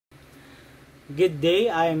Good day,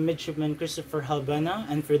 I am Midshipman Christopher Jalbuena,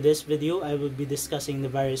 and for this video I will be discussing the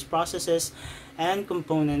various processes and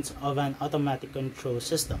components of an automatic control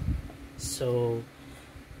system. So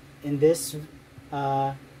in this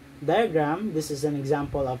diagram, this is an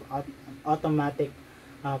example of automatic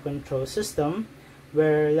control system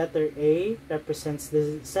where letter A represents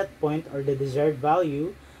the set point or the desired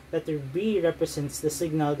value, letter B represents the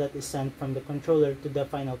signal that is sent from the controller to the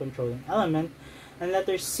final controlling element, and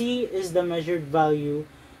letter C is the measured value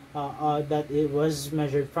that it was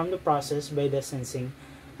measured from the process by the sensing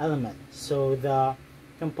element. So the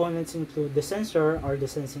components include the sensor or the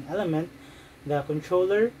sensing element, the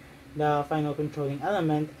controller, the final controlling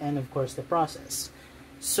element, and of course the process.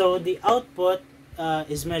 So the output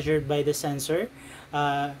is measured by the sensor.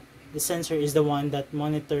 The sensor is the one that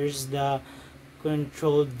monitors the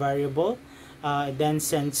controlled variable, then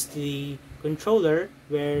sends to the controller,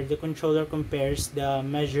 where the controller compares the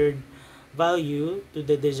measured value to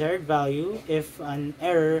the desired value. If an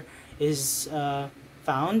error is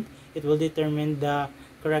found, it will determine the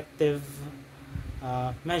corrective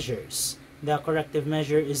measures. The corrective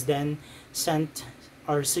measure is then sent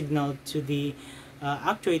or signaled to the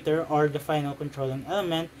actuator or the final controlling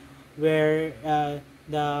element, where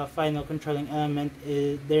the final controlling element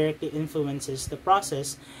directly influences the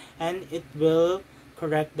process, and it will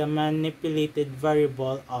correct the manipulated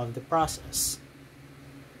variable of the process.